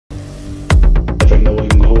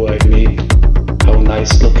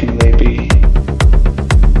nice looking maybe,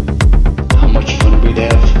 how much fun we'd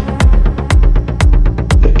have.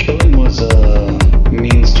 The killing was a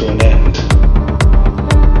means to an end.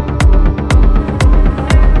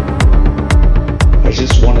 I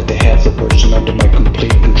just wanted to have the person under my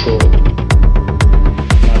complete control,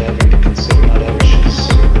 not having to consider their wishes.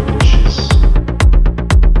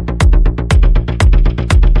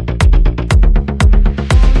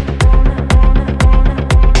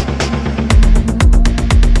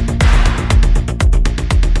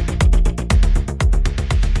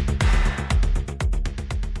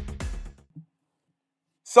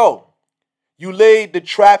 So, you laid the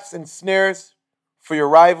traps and snares for your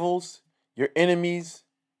rivals, your enemies,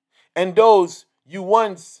 and those you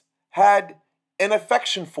once had an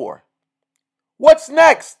affection for. What's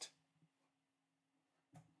next?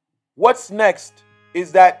 What's next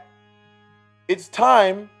is that it's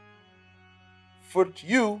time for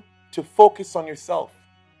you to focus on yourself.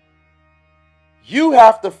 You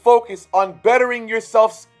have to focus on bettering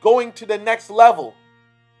yourself, going to the next level.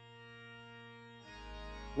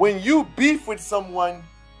 When you beef with someone,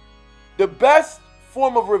 the best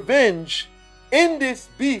form of revenge in this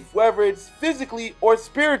beef, whether it's physically or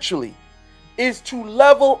spiritually, is to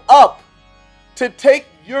level up, to take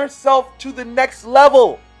yourself to the next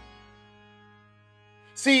level.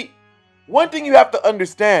 See, one thing you have to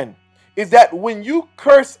understand is that when you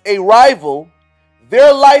curse a rival,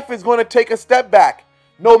 their life is going to take a step back.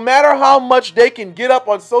 No matter how much they can get up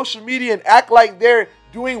on social media and act like they're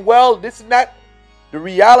doing well, this and that, the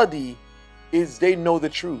reality is they know the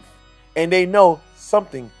truth and they know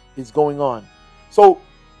something is going on. So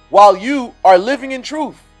while you are living in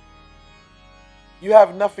truth, you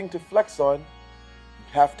have nothing to flex on.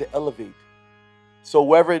 You have to elevate. So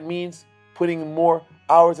whether it means putting more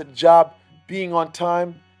hours at the job, being on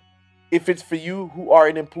time, if it's for you who are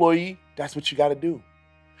an employee, that's what you got to do.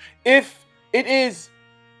 If it is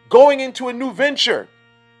going into a new venture,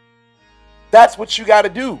 that's what you got to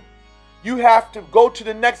do. You have to go to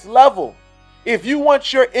the next level. If you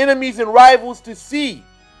want your enemies and rivals to see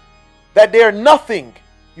that they're nothing,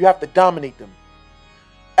 you have to dominate them.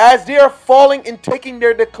 As they are falling and taking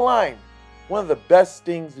their decline, one of the best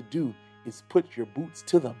things to do is put your boots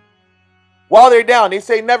to them. While they're down, they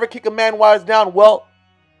say never kick a man while he's down. Well,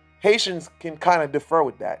 Haitians can kind of defer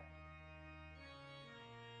with that.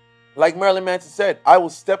 Like Marilyn Manson said, I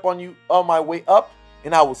will step on you on my way up,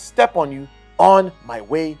 and I will step on you on my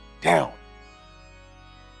way down.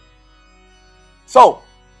 So,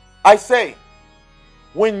 I say,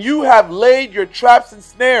 when you have laid your traps and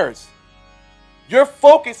snares, your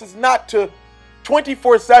focus is not to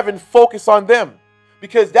 24/7 focus on them,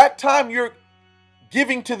 because that time you're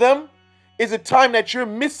giving to them is a time that you're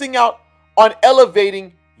missing out on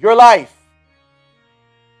elevating your life.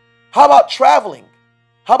 How about traveling?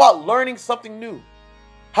 How about learning something new?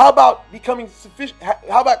 How about becoming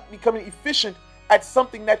efficient at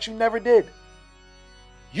something that you never did?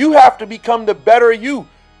 You have to become the better you.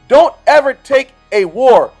 Don't ever take a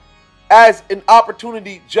war as an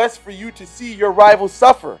opportunity just for you to see your rival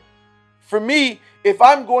suffer. For me, if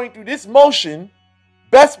I'm going through this motion,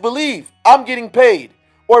 best believe I'm getting paid,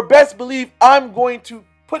 or best believe I'm going to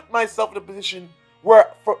put myself in a position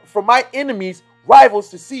where for my enemies, rivals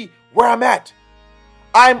to see where I'm at.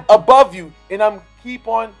 I'm above you, and I'm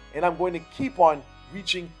going to keep on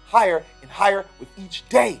reaching higher and higher with each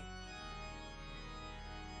day.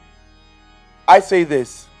 I say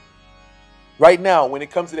this right now when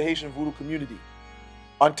it comes to the Haitian voodoo community.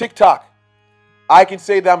 On TikTok, I can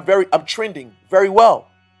say that I'm trending very well.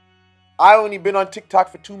 I only been on TikTok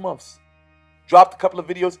for 2 months. Dropped a couple of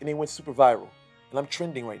videos and they went super viral. And I'm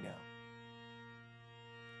trending right now.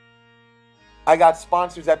 I got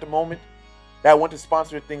sponsors at the moment that want to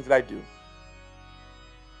sponsor the things that I do.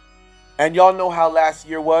 And y'all know how last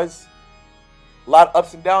year was. A lot of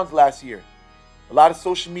ups and downs last year. A lot of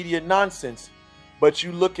social media nonsense. But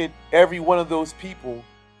you look at every one of those people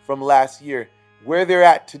from last year, where they're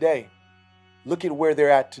at today. Look at where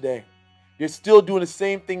they're at today. They're still doing the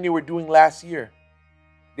same thing they were doing last year.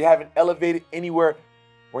 They haven't elevated anywhere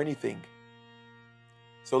or anything.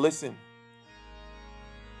 So listen.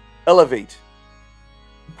 Elevate.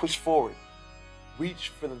 Push forward. Reach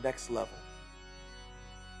for the next level.